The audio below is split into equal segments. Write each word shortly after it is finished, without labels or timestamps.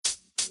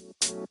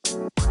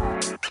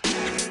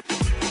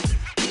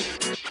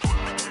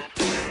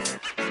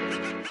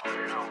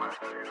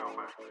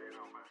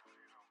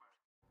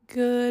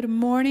Good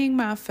morning,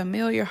 my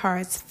Familiar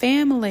Hearts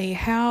family.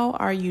 How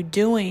are you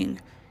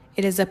doing?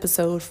 It is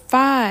episode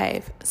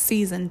 5,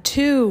 season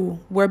 2.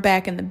 We're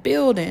back in the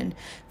building.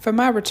 For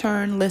my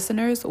return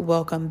listeners,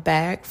 welcome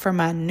back. For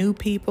my new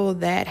people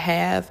that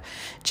have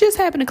just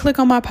happened to click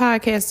on my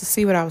podcast to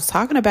see what I was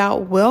talking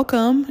about,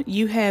 welcome.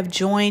 You have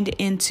joined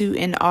into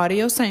an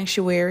audio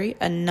sanctuary,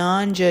 a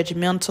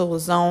non-judgmental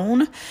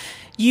zone.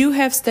 You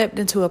have stepped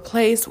into a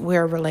place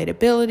where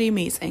relatability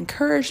meets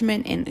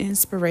encouragement and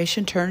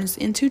inspiration turns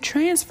into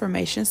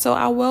transformation. So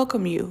I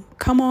welcome you.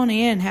 Come on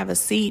in, have a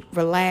seat,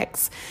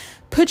 relax,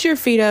 put your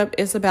feet up.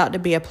 It's about to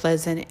be a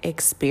pleasant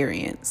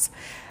experience.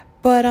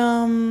 But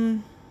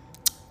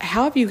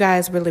how have you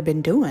guys really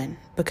been doing?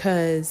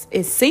 Because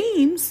it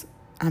seems,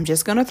 I'm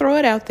just going to throw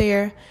it out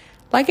there,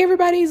 like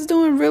everybody's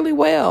doing really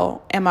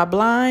well. Am I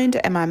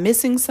blind? Am I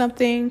missing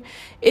something?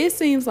 It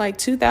seems like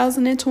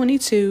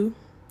 2022,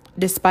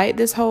 despite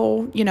this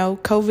whole,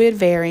 COVID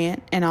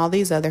variant and all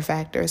these other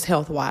factors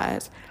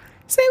health-wise,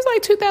 seems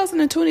like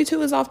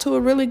 2022 is off to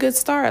a really good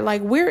start.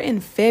 Like, we're in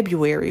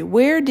February.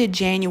 Where did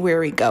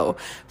January go?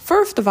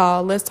 First of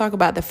all, let's talk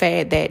about the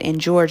fact that in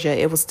Georgia,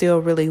 it was still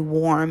really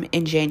warm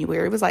in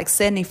January. It was like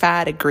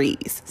 75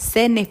 degrees.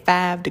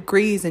 75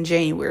 degrees in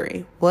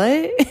January.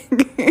 What?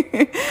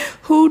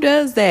 Who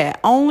does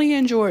that? Only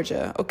in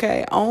Georgia,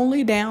 okay?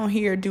 Only down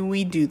here do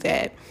we do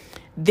that.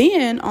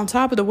 Then, on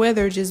top of the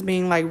weather just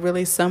being like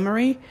really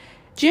summery,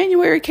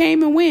 January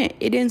came and went.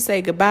 It didn't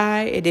say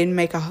goodbye. It didn't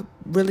make a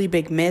really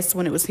big mess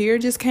when it was here. It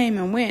just came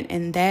and went.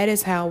 And that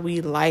is how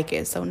we like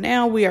it. So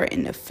now we are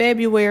in the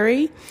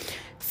February,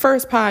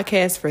 first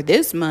podcast for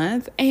this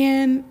month,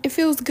 and it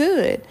feels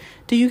good.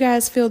 Do you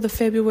guys feel the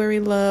February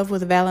love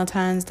with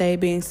Valentine's Day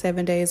being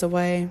 7 days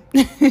away?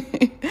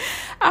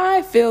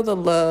 I feel the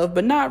love,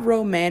 but not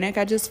romantic.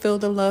 I just feel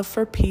the love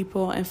for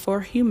people and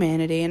for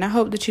humanity. And I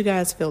hope that you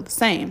guys feel the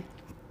same.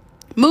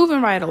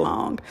 Moving right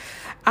along,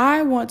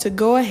 I want to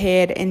go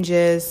ahead and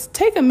just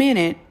take a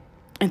minute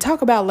and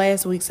talk about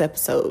last week's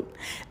episode.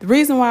 The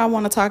reason why I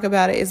want to talk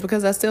about it is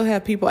because I still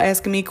have people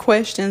asking me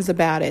questions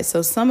about it.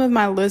 So some of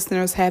my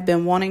listeners have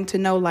been wanting to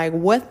know, like,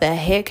 what the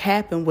heck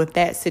happened with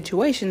that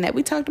situation that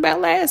we talked about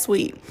last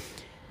week.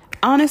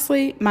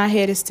 Honestly, my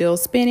head is still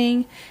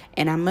spinning,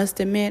 and I must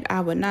admit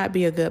I would not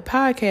be a good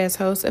podcast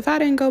host if I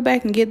didn't go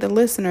back and get the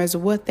listeners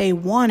what they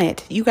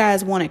wanted. You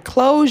guys wanted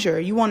closure.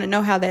 You want to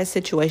know how that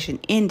situation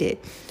ended.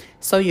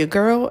 So your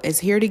girl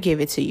is here to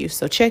give it to you.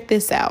 So check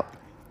this out.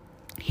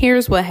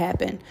 Here's what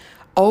happened.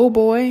 Oh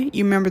boy,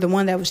 you remember the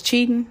one that was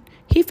cheating?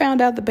 He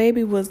found out the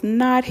baby was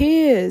not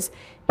his.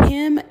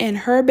 Him and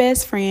her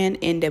best friend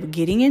ended up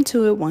getting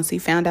into it once he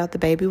found out the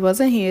baby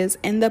wasn't his,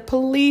 and the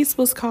police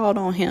was called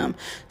on him.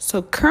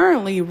 So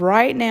currently,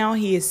 right now,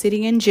 he is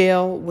sitting in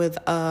jail with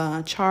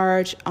a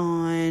charge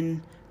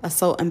on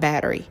assault and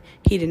battery.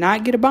 He did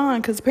not get a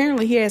bond because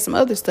apparently he had some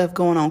other stuff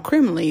going on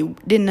criminally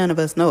didn't none of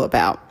us know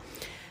about.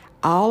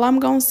 All I'm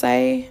going to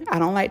say, I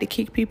don't like to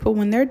kick people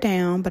when they're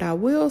down, but I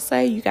will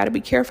say you got to be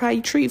careful how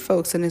you treat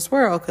folks in this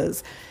world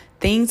because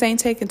things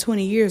ain't taking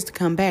 20 years to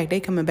come back. They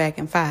coming back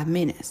in 5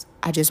 minutes.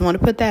 I just want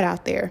to put that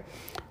out there.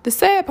 The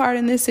sad part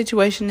in this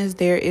situation is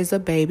there is a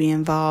baby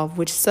involved,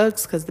 which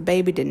sucks because the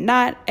baby did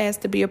not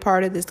ask to be a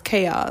part of this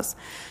chaos.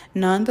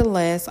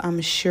 Nonetheless, I'm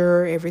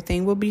sure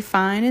everything will be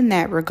fine in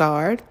that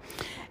regard.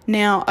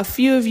 Now, a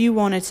few of you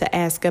wanted to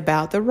ask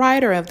about the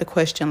writer of the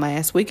question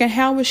last week and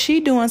how was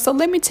she doing? So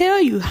let me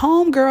tell you,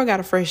 homegirl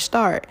got a fresh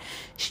start.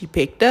 She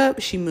picked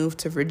up, she moved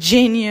to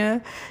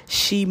Virginia.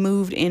 She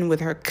moved in with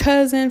her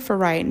cousin for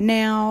right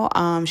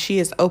now. She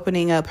is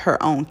opening up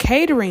her own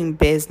catering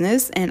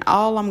business. And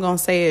all I'm going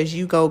to say is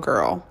you go,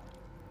 girl.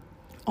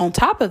 On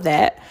top of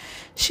that,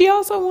 she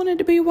also wanted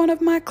to be one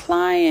of my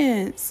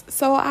clients.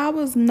 So I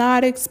was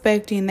not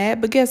expecting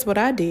that. But guess what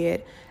I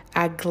did?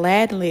 I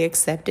gladly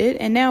accepted,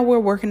 and now we're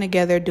working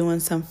together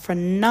doing some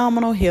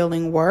phenomenal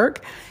healing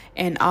work.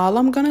 And all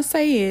I'm going to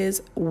say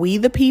is, we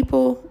the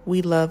people,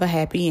 we love a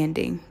happy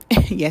ending.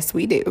 Yes,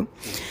 we do.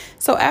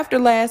 So after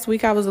last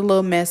week, I was a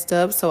little messed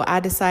up, so I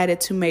decided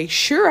to make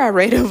sure I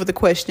read over the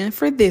question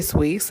for this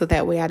week, so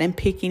that way I didn't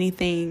pick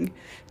anything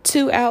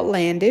too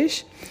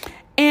outlandish.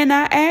 And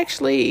I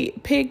actually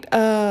picked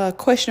a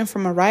question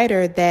from a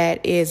writer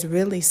that is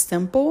really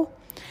simple.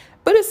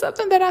 But it's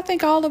something that I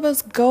think all of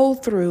us go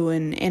through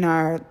in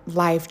our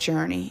life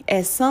journey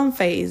at some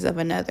phase of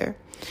another.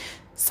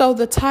 So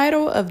the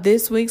title of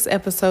this week's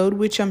episode,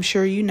 which I'm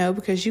sure you know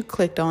because you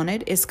clicked on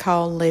it, is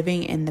called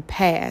Living in the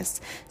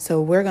Past.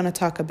 So we're going to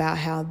talk about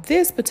how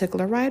this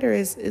particular writer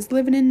is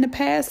living in the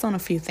past on a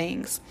few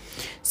things.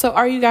 So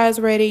are you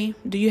guys ready?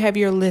 Do you have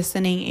your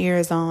listening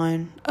ears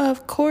on?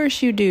 Of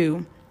course you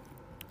do.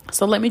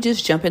 So let me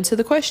just jump into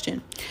the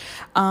question.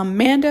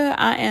 Amanda,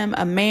 I am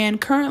a man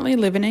currently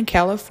living in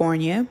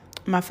California.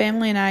 My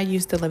family and I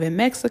used to live in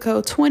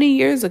Mexico 20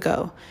 years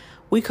ago.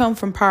 We come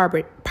from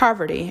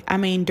poverty. I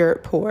mean,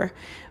 dirt poor.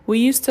 We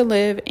used to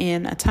live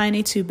in a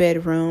tiny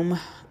 2-bedroom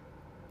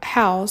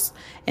house,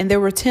 and there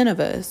were 10 of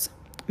us,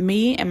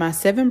 me and my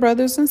 7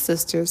 brothers and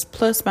sisters,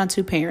 plus my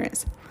 2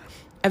 parents.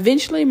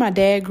 Eventually, my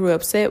dad grew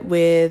upset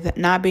with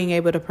not being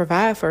able to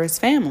provide for his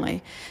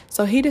family,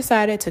 so he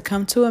decided to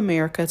come to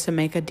America to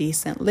make a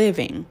decent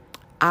living.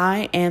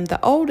 I am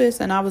the oldest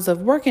and I was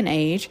of working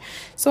age,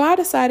 so I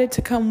decided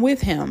to come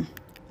with him.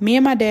 Me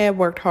and my dad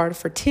worked hard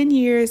for 10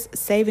 years,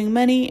 saving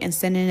money and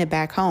sending it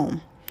back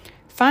home.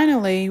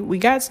 Finally, we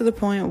got to the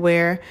point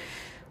where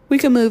we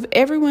could move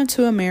everyone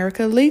to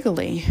America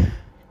legally.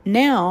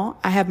 Now,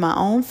 I have my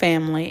own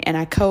family and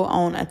I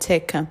co-own a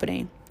tech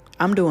company.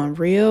 I'm doing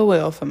real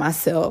well for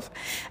myself.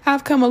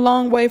 I've come a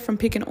long way from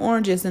picking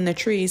oranges in the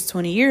trees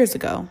 20 years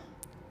ago.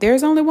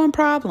 There's only one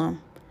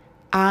problem.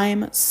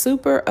 I'm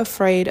super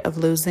afraid of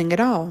losing it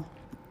all.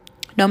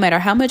 No matter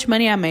how much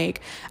money I make,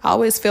 I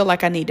always feel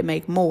like I need to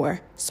make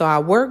more, so I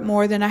work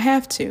more than I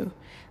have to.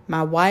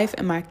 My wife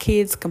and my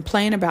kids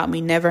complain about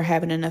me never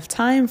having enough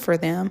time for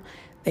them.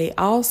 They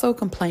also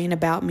complain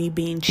about me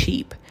being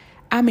cheap.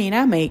 I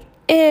make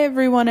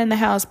everyone in the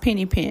house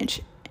penny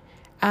pinch.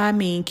 I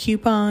mean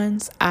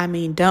coupons. I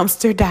mean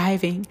dumpster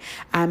diving.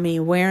 I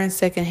mean wearing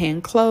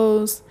secondhand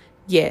clothes.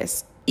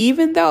 Yes.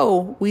 Even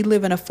though we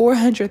live in a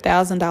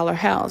 $400,000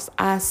 house,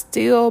 I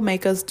still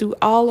make us do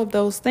all of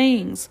those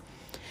things.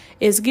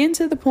 It's getting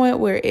to the point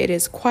where it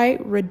is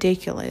quite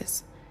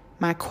ridiculous.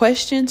 My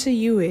question to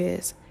you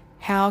is,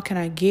 how can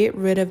I get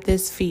rid of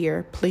this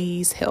fear?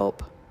 Please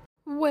help.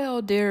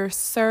 Well, dear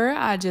sir,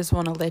 I just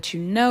want to let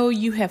you know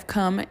you have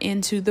come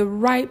into the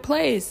right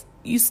place.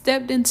 You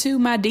stepped into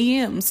my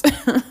DMs.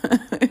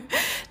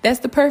 That's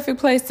the perfect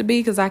place to be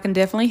because I can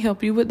definitely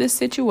help you with this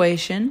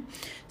situation.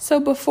 So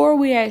before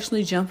we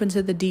actually jump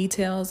into the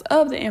details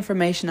of the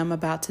information I'm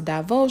about to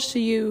divulge to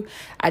you,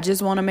 I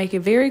just want to make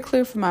it very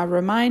clear for my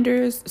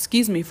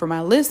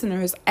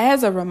listeners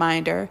as a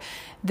reminder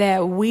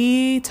that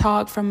we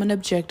talk from an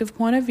objective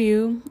point of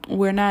view.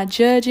 We're not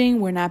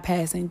judging. We're not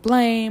passing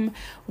blame.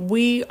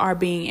 We are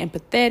being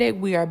empathetic.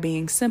 We are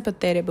being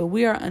sympathetic, but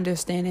we are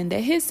understanding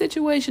that his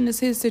situation is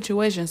his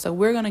situation. So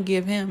we're going to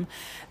give him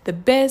the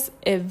best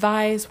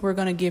advice. We're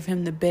going to give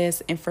him the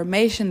best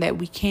information that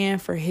we can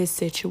for his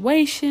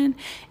situation.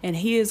 And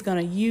he is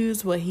going to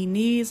use what he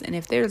needs. And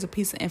if there's a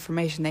piece of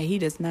information that he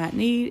does not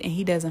need and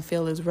he doesn't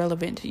feel is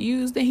relevant to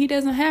use, then he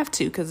doesn't have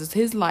to because it's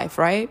his life,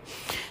 right?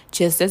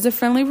 Just as a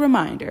friendly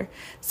reminder.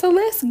 So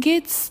let's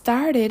get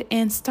started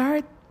and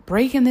start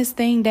breaking this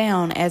thing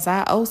down as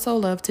I also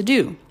love to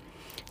do.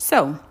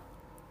 So,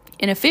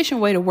 an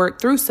efficient way to work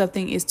through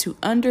something is to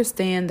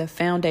understand the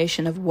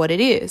foundation of what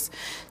it is.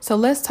 So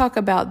let's talk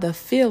about the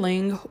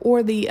feeling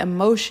or the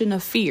emotion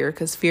of fear,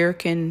 because fear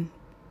can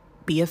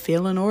be a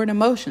feeling or an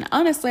emotion.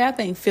 Honestly, I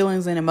think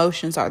feelings and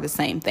emotions are the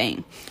same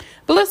thing.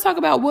 But let's talk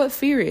about what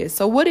fear is.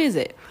 So what is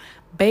it?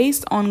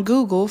 Based on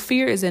Google,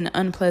 fear is an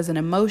unpleasant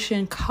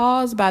emotion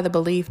caused by the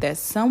belief that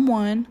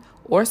someone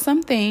or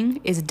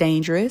something is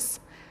dangerous,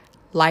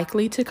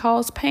 likely to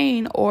cause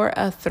pain, or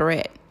a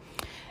threat.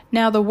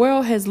 Now, the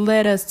world has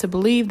led us to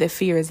believe that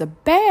fear is a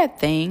bad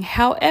thing.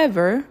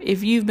 However,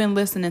 if you've been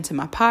listening to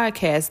my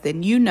podcast,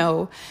 then you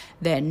know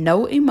that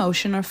no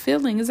emotion or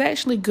feeling is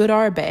actually good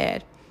or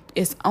bad.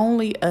 It's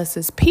only us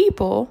as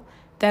people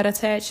that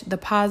attach the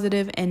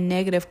positive and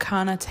negative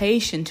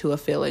connotation to a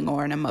feeling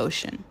or an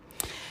emotion.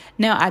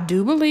 Now, I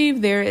do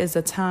believe there is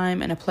a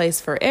time and a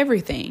place for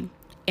everything.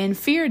 And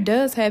fear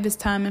does have its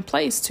time and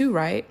place too,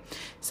 right?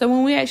 So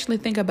when we actually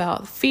think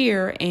about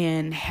fear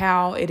and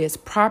how it is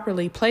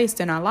properly placed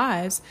in our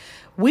lives,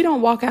 we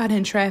don't walk out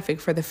in traffic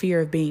for the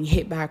fear of being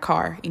hit by a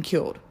car and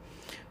killed.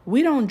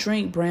 We don't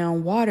drink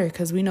brown water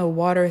because we know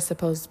water is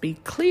supposed to be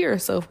clear.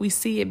 So if we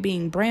see it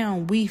being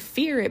brown, we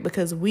fear it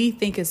because we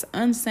think it's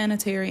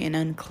unsanitary and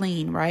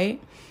unclean,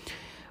 right?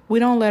 We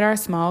don't let our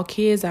small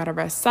kids out of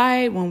our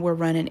sight when we're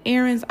running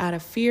errands out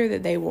of fear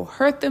that they will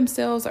hurt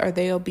themselves or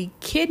they'll be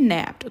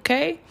kidnapped,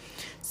 okay?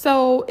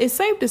 So it's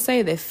safe to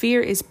say that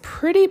fear is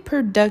pretty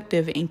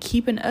productive in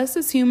keeping us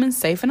as humans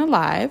safe and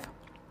alive.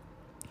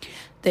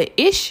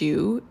 The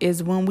issue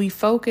is when we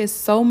focus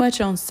so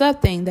much on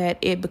something that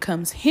it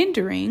becomes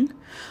hindering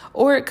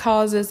or it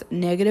causes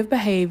negative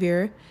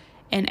behavior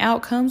and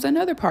outcomes in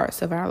other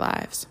parts of our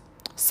lives.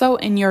 So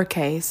in your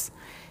case,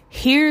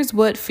 here's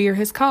what fear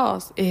has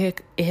caused.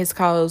 It has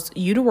caused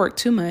you to work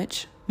too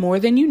much, more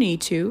than you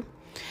need to.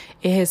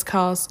 It has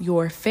caused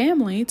your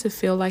family to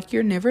feel like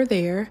you're never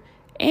there.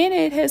 And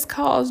it has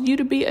caused you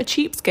to be a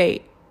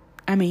cheapskate.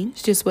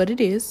 It's just what it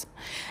is.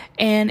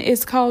 And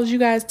it's caused you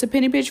guys to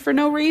penny pinch for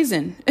no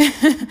reason.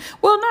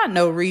 Well, not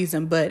no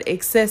reason, but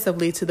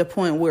excessively to the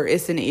point where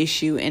it's an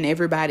issue and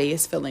everybody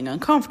is feeling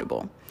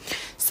uncomfortable.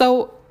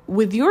 So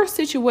with your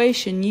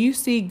situation, you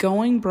see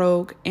going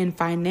broke and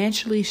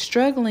financially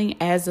struggling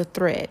as a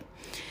threat.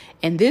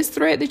 And this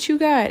threat that you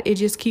got, it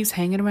just keeps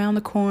hanging around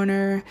the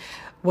corner,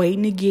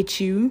 waiting to get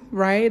you,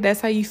 right?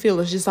 That's how you feel.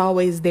 It's just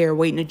always there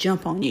waiting to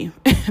jump on you,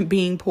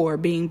 being poor,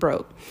 being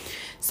broke.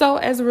 So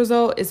as a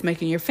result, it's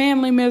making your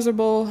family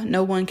miserable.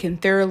 No one can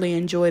thoroughly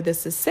enjoy the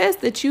success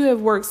that you have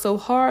worked so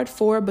hard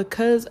for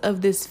because of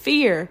this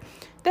fear.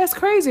 That's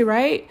crazy,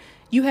 right?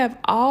 You have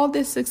all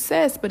this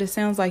success, but it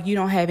sounds like you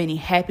don't have any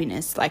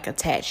happiness like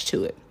attached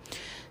to it.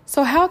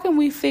 So how can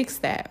we fix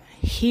that?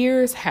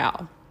 Here's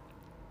how.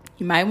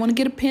 You might want to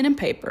get a pen and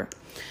paper.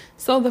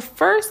 So the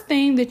first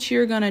thing that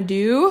you're going to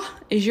do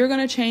is you're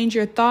going to change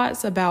your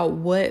thoughts about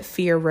what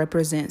fear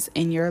represents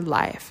in your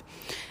life.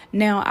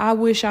 Now, I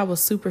wish I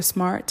was super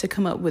smart to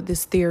come up with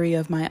this theory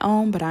of my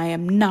own, but I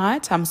am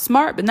not. I'm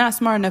smart, but not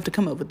smart enough to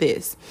come up with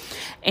this.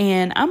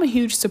 And I'm a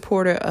huge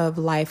supporter of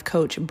life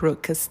coach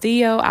Brooke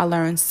Castillo. I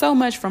learned so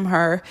much from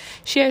her.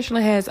 She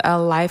actually has a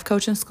life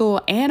coaching school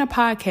and a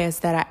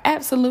podcast that I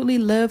absolutely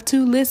love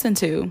to listen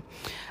to.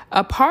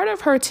 A part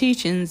of her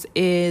teachings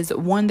is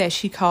one that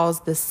she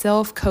calls the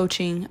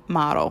self-coaching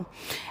model.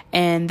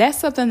 And that's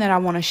something that I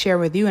want to share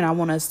with you, and I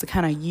want us to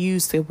kind of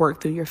use to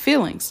work through your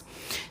feelings.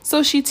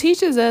 So she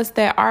teaches us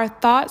that our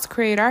thoughts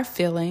create our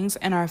feelings,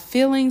 and our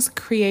feelings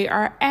create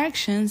our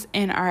actions,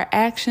 and our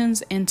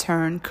actions in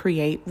turn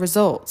create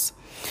results.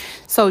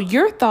 So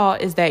your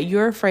thought is that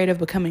you're afraid of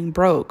becoming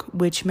broke,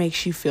 which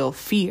makes you feel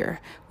fear,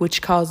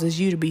 which causes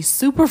you to be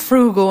super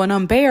frugal and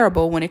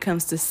unbearable when it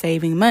comes to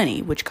saving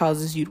money, which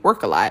causes you to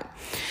work a lot.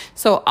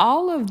 So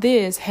all of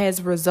this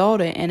has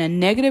resulted in a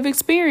negative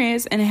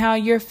experience in how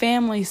your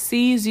family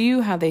sees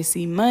you, how they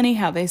see money,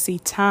 how they see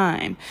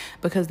time,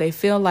 because they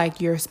feel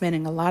like you're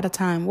spending a lot of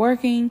time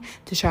working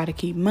to try to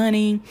keep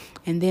money,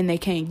 and then they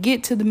can't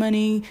get to the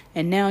money,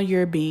 and now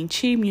you're being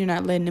cheap and you're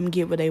not letting them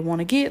get what they want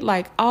to get.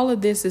 Like, all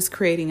of this is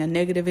creating a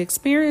negative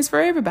experience for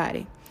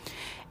everybody.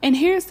 And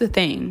here's the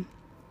thing.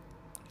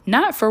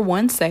 Not for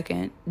 1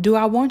 second do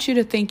I want you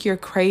to think you're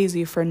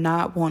crazy for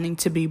not wanting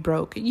to be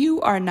broke.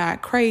 You are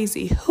not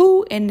crazy.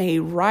 Who in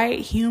their right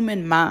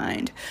human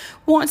mind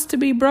wants to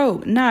be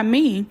broke? Not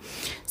me.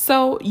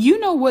 So you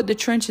know what the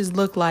trenches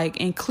look like,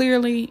 and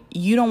clearly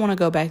you don't want to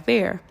go back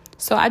there.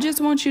 So I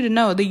just want you to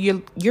know that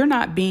you're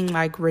not being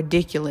like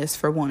ridiculous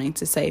for wanting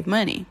to save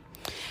money.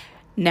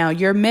 Now,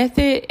 your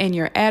method and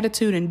your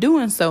attitude in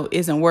doing so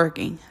isn't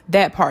working.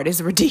 That part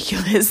is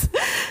ridiculous.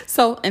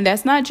 And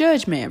that's not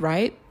judgment,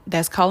 right?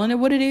 That's calling it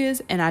what it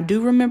is. And I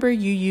do remember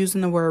you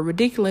using the word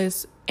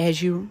ridiculous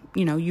as you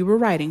were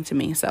writing to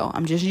me. So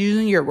I'm just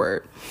using your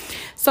word.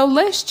 So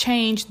let's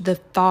change the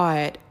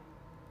thought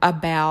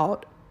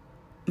about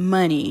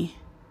money.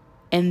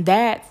 And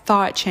that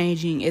thought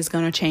changing is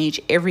going to change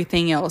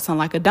everything else on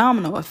like a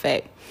domino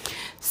effect.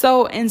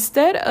 So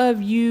instead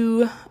of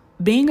you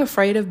being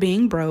afraid of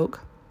being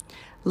broke,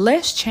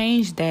 let's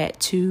change that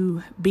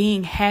to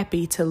being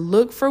happy to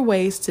look for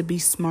ways to be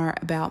smart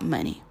about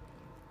money.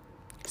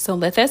 So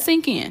let that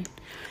sink in.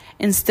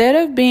 Instead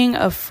of being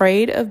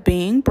afraid of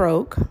being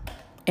broke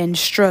and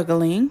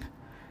struggling,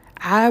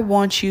 I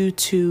want you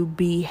to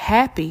be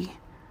happy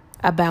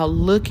about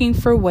looking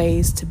for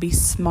ways to be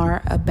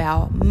smart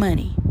about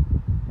money.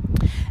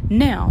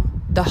 Now,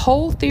 the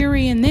whole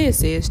theory in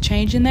this is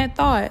changing that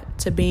thought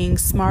to being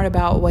smart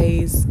about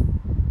ways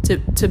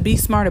to be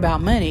smart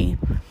about money,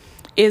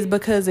 is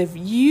because if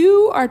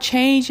you are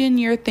changing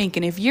your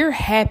thinking, if you're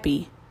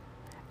happy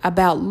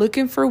about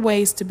looking for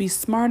ways to be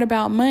smart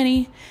about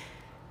money,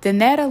 then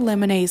that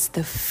eliminates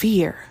the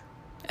fear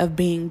of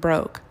being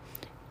broke.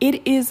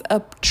 It is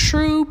a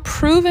true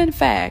proven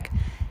fact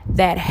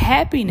that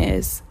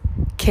happiness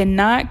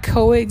cannot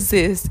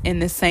coexist in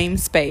the same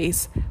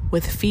space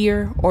with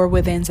fear or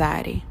with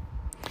anxiety.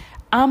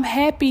 I'm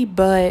happy,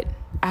 but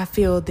I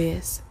feel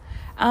this.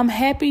 I'm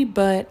happy,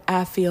 but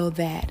I feel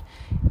that.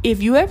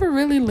 If you ever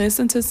really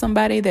listen to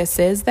somebody that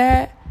says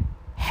that,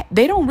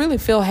 they don't really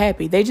feel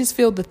happy. They just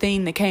feel the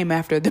thing that came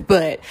after the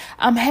but.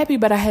 I'm happy,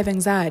 but I have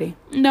anxiety.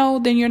 No,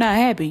 then you're not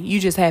happy. You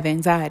just have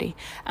anxiety.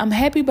 I'm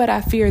happy, but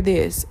I fear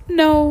this.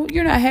 No,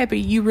 you're not happy.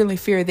 You really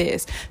fear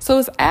this. So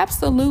it's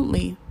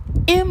absolutely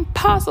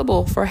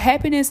impossible for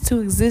happiness to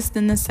exist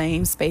in the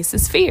same space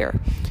as fear.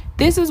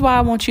 This is why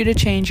I want you to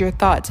change your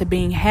thought to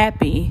being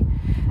happy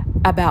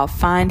about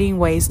finding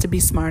ways to be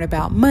smart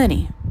about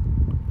money.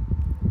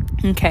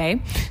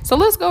 Okay, so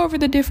let's go over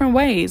the different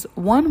ways.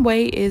 One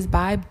way is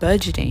by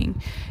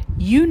budgeting.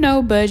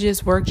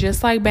 Budgets work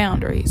just like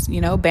boundaries.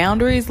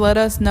 Boundaries let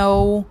us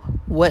know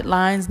what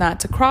lines not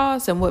to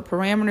cross and what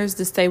parameters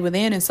to stay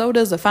within. And so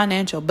does a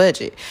financial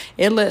budget.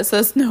 It lets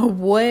us know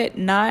what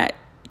not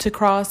to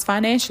cross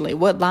financially,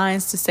 what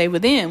lines to stay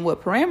within,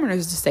 what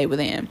parameters to stay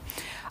within.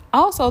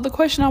 Also, the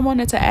question I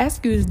wanted to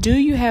ask you is, do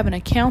you have an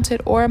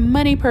accountant or a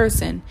money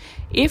person?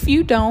 If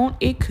you don't,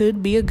 it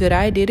could be a good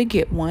idea to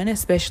get one,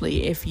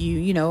 especially if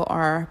you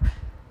are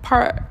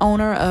part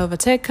owner of a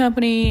tech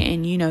company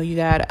and, you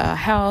got a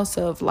house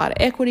of a lot of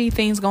equity,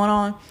 things going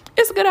on.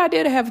 It's a good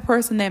idea to have a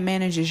person that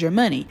manages your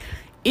money.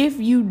 If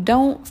you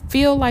don't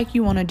feel like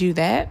you want to do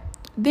that,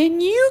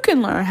 then you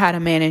can learn how to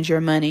manage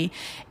your money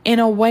in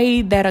a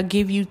way that'll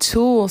give you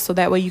tools so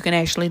that way you can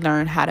actually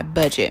learn how to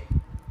budget.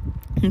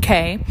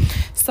 Okay,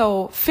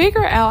 so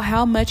figure out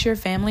how much your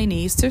family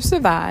needs to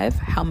survive.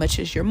 How much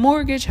is your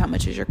mortgage? How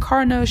much is your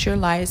car notes, your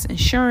life's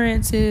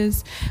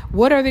insurances?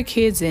 What are the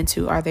kids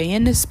into? Are they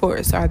into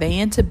sports? Are they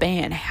into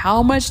band?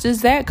 How much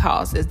does that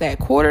cost? Is that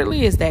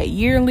quarterly? Is that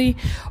yearly?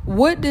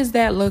 What does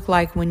that look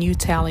like when you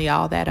tally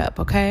all that up?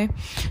 Okay,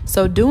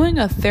 so doing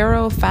a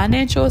thorough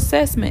financial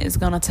assessment is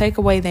going to take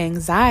away the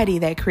anxiety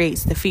that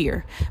creates the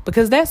fear,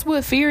 because that's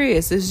what fear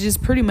is. It's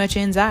just pretty much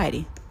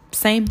anxiety.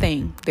 Same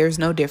thing. There's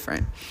no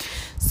different.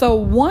 So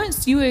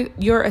once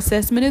your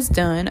assessment is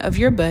done of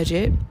your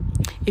budget,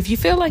 if you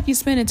feel like you're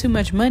spending too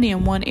much money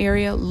in one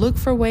area, look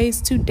for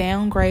ways to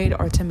downgrade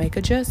or to make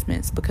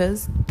adjustments,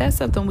 because that's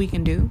something we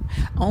can do.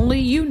 Only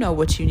you know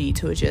what you need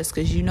to adjust,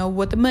 because you know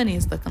what the money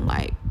is looking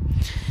like.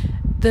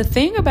 The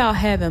thing about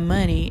having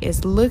money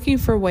is looking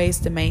for ways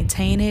to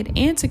maintain it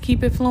and to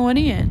keep it flowing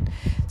in.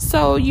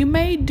 So you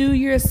may do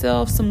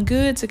yourself some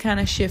good to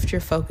kind of shift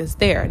your focus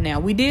there. Now,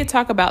 we did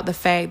talk about the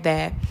fact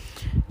that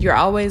you're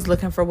always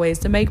looking for ways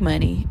to make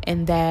money,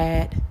 and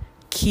that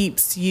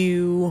keeps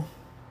you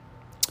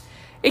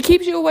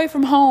away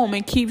from home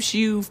and keeps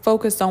you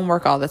focused on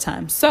work all the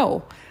time.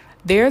 So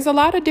there's a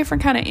lot of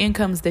different kind of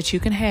incomes that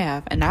you can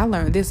have. And I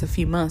learned this a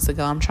few months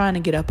ago. I'm trying to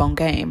get up on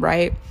game,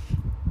 right?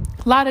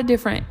 A lot of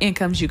different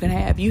incomes you can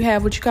have. You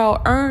have what you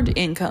call earned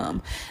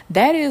income.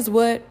 That is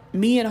what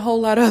me and a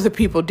whole lot of other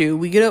people do.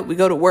 We get up, we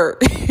go to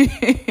work.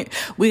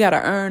 We got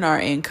to earn our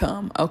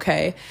income.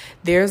 Okay.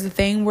 There's a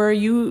thing where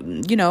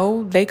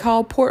they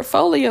call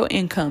portfolio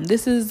income.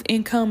 This is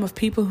income of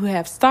people who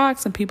have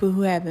stocks and people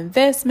who have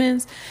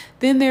investments.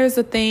 Then there's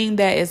a thing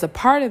that is a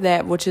part of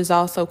that, which is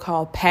also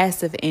called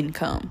passive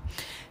income.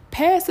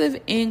 Passive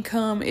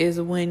income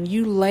is when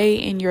you lay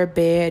in your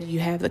bed, you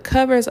have the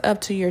covers up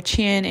to your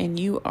chin, and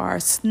you are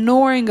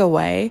snoring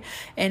away.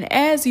 And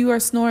as you are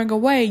snoring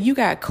away, you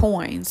got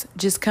coins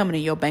just coming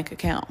in your bank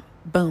account.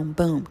 Boom,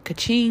 boom,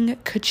 ka-ching,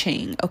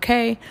 ka-ching.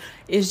 Okay?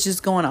 It's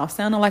just going off,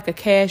 sounding like a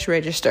cash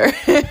register.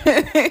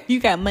 You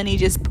got money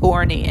just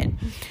pouring in.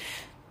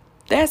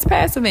 That's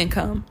passive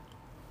income.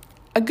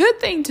 A good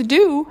thing to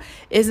do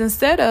is,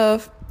 instead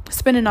of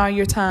spending all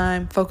your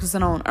time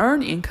focusing on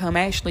earned income,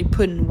 actually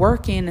putting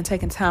work in and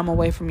taking time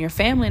away from your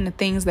family and the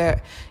things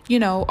that,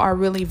 are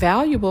really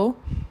valuable,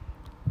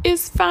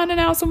 is finding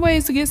out some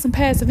ways to get some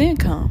passive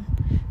income.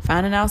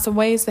 Finding out some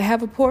ways to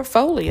have a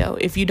portfolio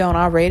if you don't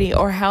already,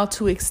 or how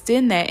to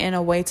extend that in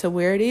a way to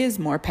where it is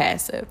more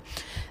passive.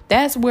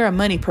 That's where a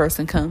money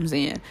person comes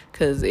in.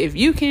 Because if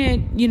you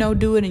can't,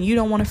 do it and you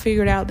don't want to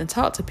figure it out, then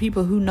talk to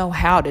people who know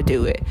how to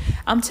do it.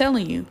 I'm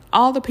telling you,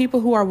 all the people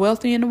who are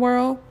wealthy in the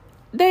world,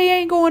 they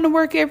ain't going to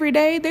work every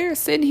day. They're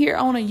sitting here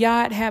on a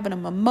yacht having a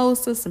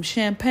mimosa, some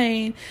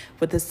champagne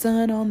with the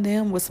sun on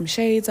them, with some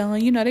shades on.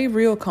 They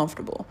real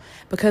comfortable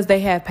because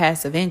they have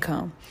passive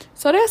income.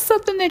 So that's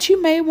something that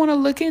you may want to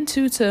look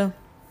into to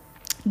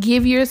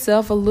give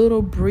yourself a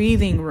little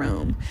breathing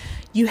room.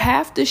 You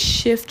have to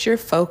shift your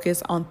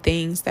focus on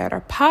things that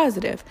are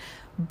positive.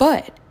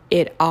 But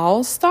it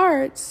all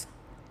starts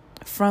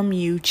from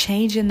you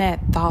changing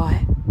that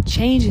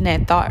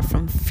thought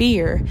from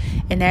fear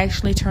and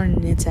actually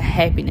turning it into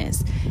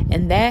happiness.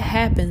 And that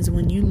happens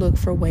when you look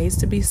for ways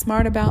to be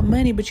smart about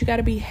money, but you got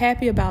to be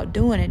happy about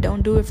doing it.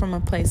 Don't do it from a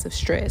place of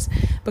stress,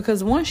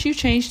 because once you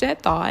change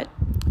that thought,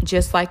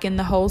 just like in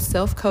the whole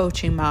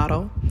self-coaching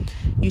model,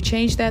 you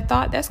change that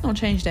thought, that's going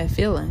to change that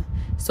feeling.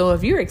 So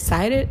if you're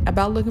excited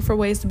about looking for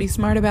ways to be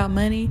smart about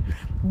money,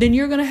 then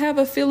you're going to have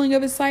a feeling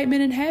of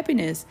excitement and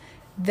happiness.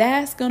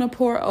 That's going to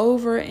pour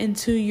over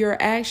into your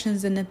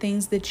actions and the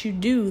things that you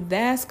do.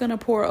 That's going to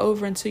pour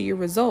over into your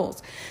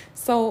results.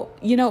 So,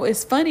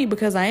 it's funny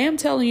because I am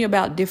telling you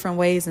about different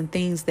ways and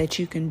things that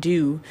you can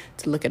do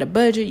to look at a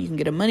budget. You can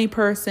get a money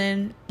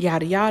person,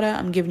 yada, yada.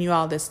 I'm giving you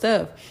all this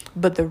stuff.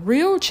 But the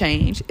real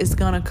change is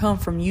going to come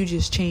from you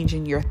just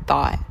changing your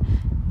thought.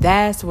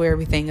 That's where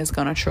everything is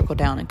going to trickle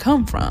down and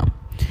come from.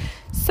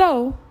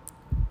 So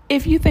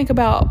if you think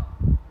about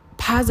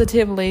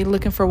positively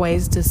looking for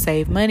ways to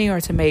save money or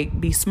to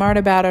be smart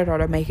about it or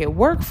to make it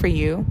work for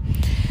you,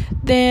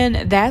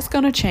 then that's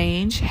going to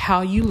change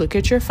how you look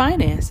at your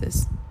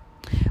finances,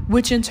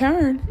 which in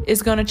turn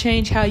is going to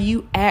change how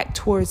you act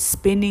towards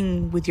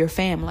spending with your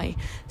family.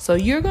 So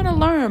you're going to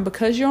learn,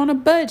 because you're on a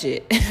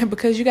budget,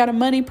 because you got a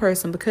money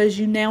person, because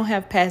you now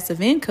have passive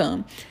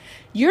income,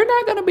 you're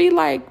not going to be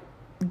like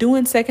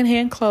doing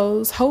secondhand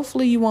clothes.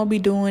 Hopefully you won't be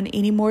doing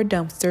any more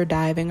dumpster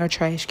diving or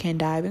trash can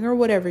diving or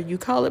whatever you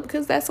call it,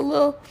 because that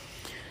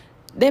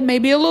may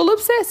be a little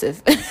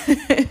obsessive.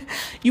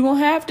 You won't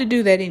have to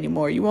do that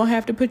anymore. You won't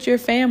have to put your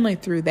family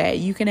through that.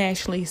 You can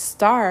actually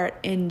start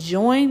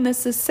enjoying the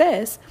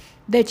success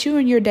that you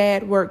and your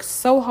dad worked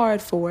so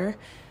hard for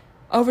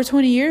over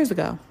 20 years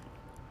ago.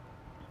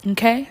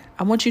 Okay?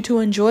 I want you to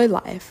enjoy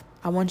life.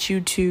 I want you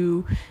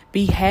to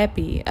be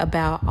happy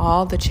about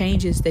all the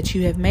changes that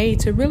you have made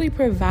to really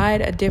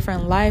provide a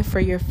different life for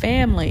your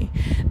family.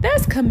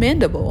 That's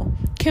commendable.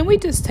 Can we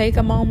just take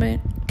a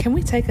moment? can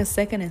we take a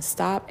second and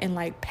stop and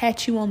like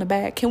pat you on the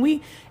back? Can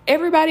we,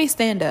 everybody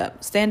stand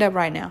up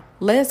right now.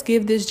 Let's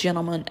give this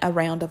gentleman a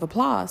round of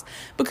applause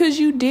because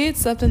you did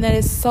something that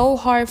is so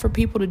hard for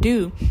people to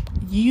do.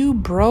 You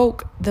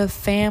broke the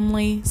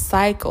family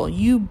cycle.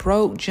 You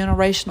broke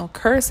generational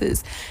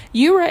curses.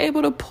 You were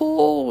able to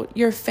pull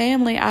your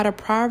family out of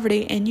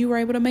poverty and you were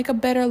able to make a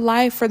better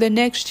life for the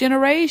next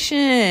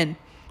generation.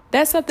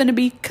 That's something to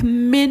be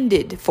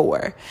commended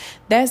for.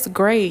 That's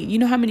great. You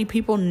know how many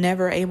people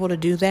never able to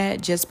do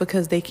that just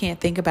because they can't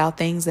think about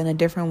things in a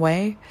different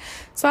way?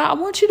 So I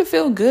want you to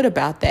feel good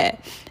about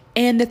that.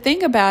 And the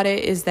thing about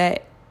it is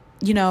that,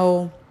 you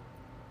know,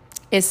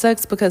 it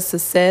sucks because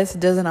success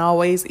doesn't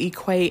always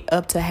equate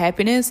up to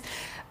happiness.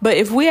 But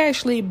if we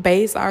actually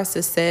base our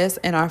success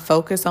and our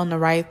focus on the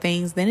right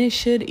things, then it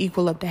should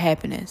equal up to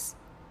happiness.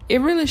 It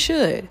really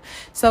should.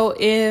 So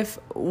if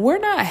we're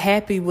not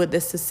happy with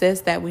the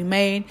success that we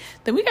made,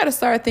 then we got to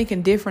start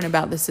thinking different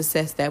about the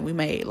success that we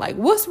made. Like,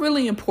 what's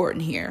really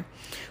important here?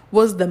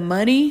 Was the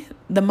money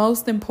the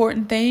most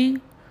important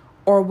thing?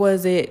 Or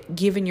was it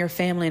giving your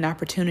family an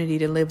opportunity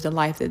to live the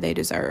life that they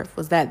deserve?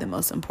 Was that the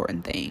most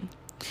important thing?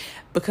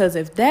 Because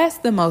if that's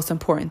the most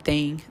important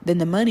thing, then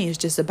the money is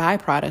just a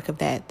byproduct of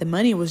that. The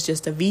money was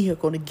just a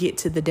vehicle to get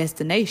to the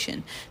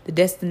destination. The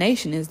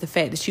destination is the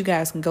fact that you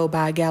guys can go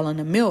buy a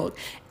gallon of milk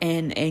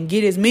and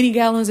get as many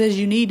gallons as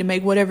you need to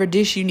make whatever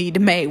dish you need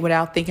to make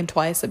without thinking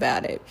twice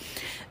about it.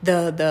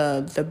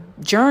 The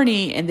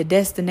journey and the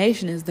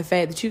destination is the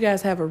fact that you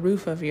guys have a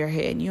roof over your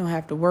head and you don't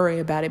have to worry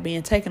about it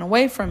being taken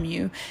away from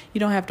you.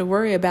 You don't have to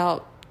worry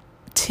about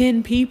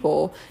 10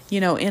 people,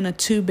 in a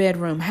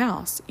 2-bedroom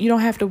house. You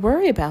don't have to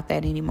worry about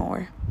that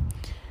anymore.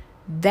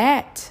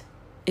 That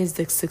is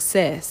the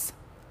success,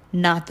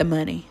 not the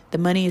money. The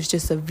money is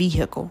just a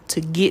vehicle to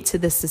get to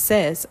the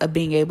success of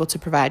being able to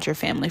provide your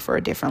family for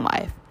a different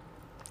life.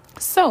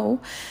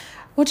 So,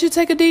 I want you to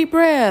take a deep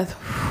breath.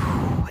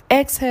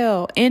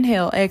 Exhale,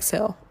 inhale,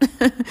 exhale.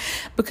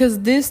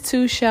 Because this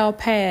too shall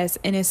pass,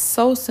 and it's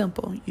so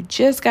simple. You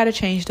just got to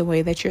change the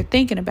way that you're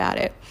thinking about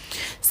it.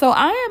 So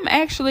I am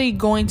actually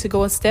going to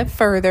go a step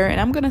further,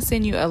 and I'm going to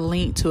send you a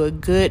link to a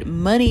good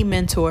money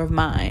mentor of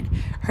mine.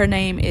 Her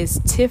name is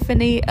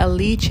Tiffany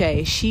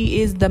Aliche.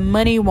 She is the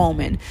money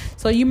woman.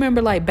 So you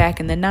remember like back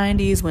in the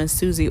 90s when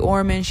Susie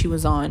Orman, she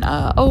was on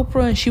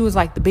Oprah, and she was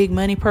like the big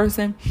money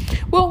person.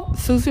 Well,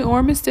 Susie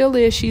Orman still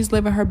is. She's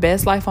living her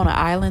best life on an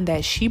island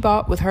that she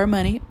bought with her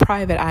money,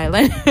 private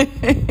island.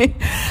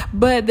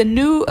 But the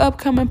new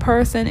upcoming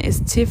person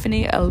is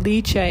Tiffany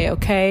Aliche,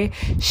 okay?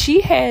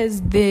 She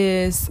has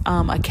this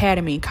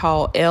academy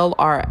called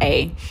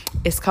LRA.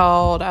 It's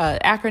called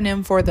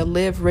acronym for the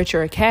Live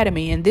Richer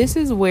Academy. And this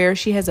is where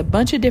she has a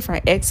bunch of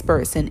different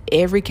experts in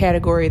every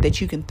category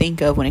that you can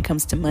think of when it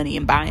comes to money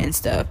and buying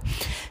stuff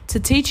to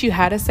teach you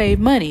how to save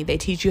money. They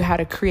teach you how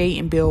to create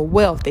and build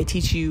wealth. They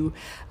teach you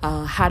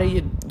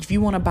if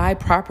you want to buy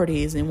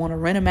properties and want to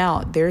rent them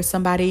out, there's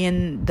somebody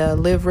in the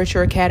Live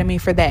Richer Academy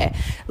for that.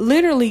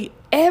 Literally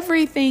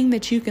everything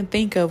that you can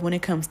think of when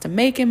it comes to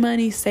making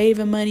money,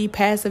 saving money,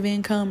 passive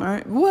income,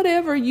 or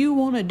whatever you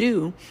want to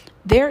do,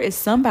 there is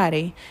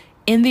somebody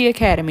in the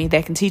academy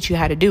that can teach you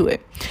how to do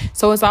it.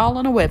 So it's all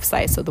on a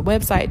website. So the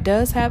website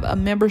does have a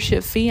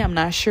membership fee. I'm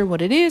not sure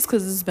what it is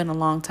because it's been a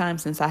long time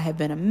since I have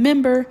been a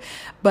member,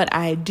 but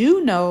I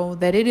do know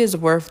that it is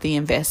worth the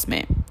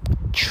investment.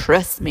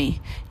 Trust me,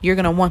 you're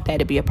going to want that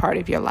to be a part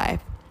of your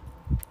life.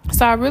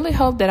 So I really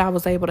hope that I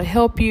was able to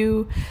help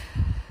you,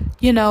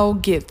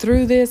 get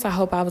through this. I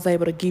hope I was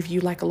able to give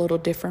you like a little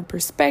different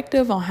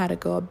perspective on how to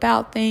go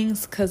about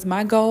things, because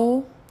my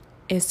goal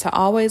is to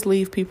always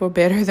leave people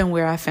better than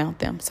where I found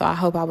them. So I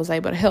hope I was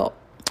able to help.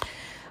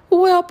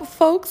 Well,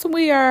 folks,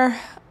 we are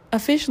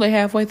officially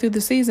halfway through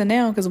the season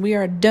now because we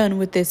are done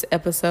with this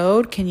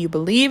episode. Can you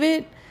believe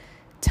it?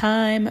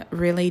 Time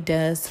really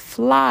does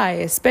fly,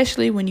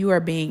 especially when you are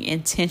being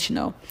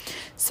intentional.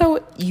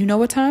 So you know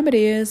what time it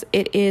is.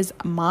 It is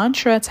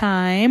mantra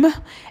time.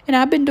 And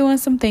I've been doing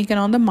some thinking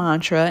on the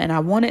mantra, and I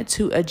wanted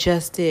to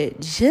adjust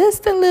it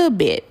just a little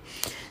bit.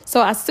 So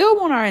I still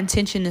want our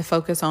intention to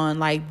focus on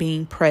like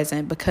being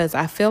present, because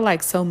I feel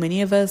like so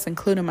many of us,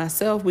 including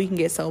myself, we can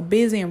get so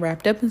busy and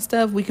wrapped up in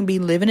stuff. We can be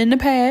living in the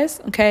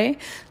past, okay,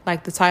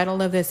 like the title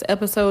of this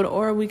episode,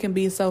 or we can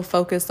be so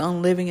focused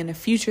on living in the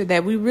future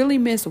that we really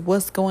miss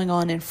what's going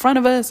on in front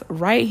of us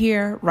right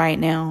here, right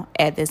now,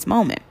 at this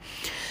moment.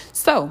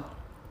 So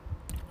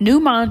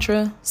new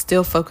mantra,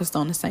 still focused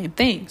on the same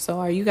thing. So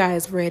are you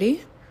guys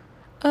ready?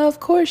 Of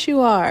course you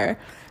are.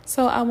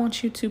 So I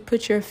want you to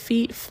put your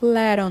feet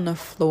flat on the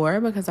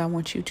floor because I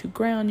want you to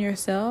ground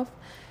yourself.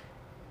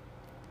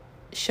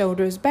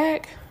 Shoulders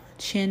back,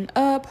 chin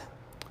up,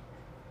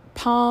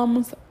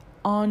 palms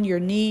on your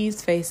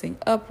knees facing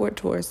upward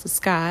towards the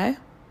sky.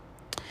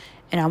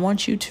 And I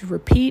want you to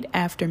repeat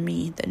after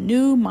me the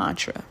new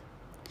mantra.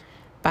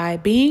 By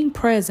being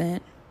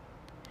present,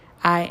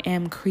 I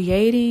am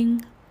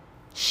creating,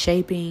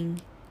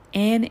 shaping,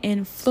 and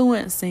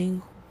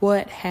influencing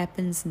what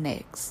happens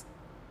next.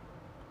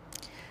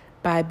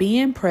 By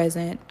being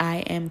present, I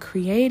am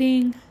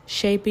creating,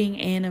 shaping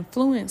and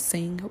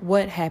influencing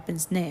what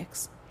happens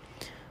next.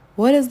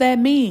 What does that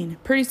mean?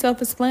 Pretty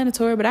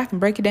self-explanatory, but I can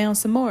break it down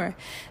some more.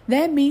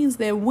 That means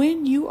that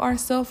when you are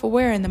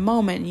self-aware in the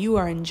moment, you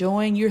are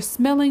enjoying, you're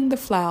smelling the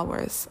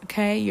flowers,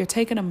 okay? You're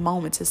taking a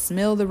moment to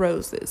smell the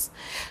roses.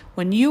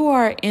 When you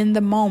are in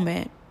the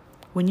moment,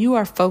 when you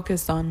are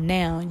focused on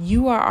now,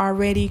 you are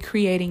already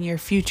creating your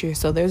future.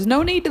 So there's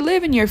no need to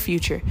live in your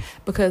future,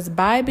 because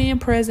by being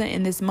present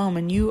in this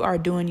moment, you are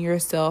doing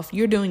yourself,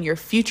 you're doing your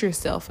future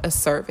self a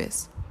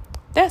service.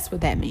 That's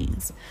what that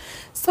means.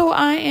 So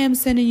I am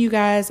sending you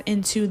guys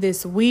into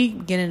this week,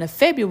 beginning of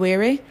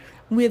February,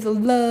 with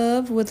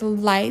love, with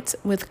light,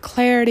 with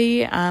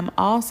clarity. I'm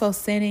also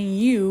sending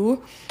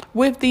you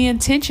with the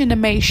intention to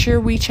make sure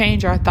we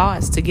change our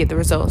thoughts to get the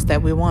results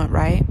that we want,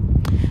 right?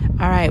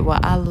 All right. Well,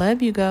 I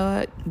love you,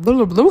 God.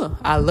 Blah, blah, blah.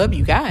 I love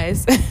you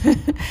guys.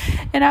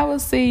 And I will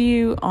see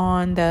you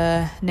on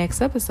the next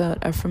episode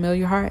of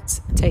Familiar Hearts.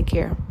 Take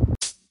care.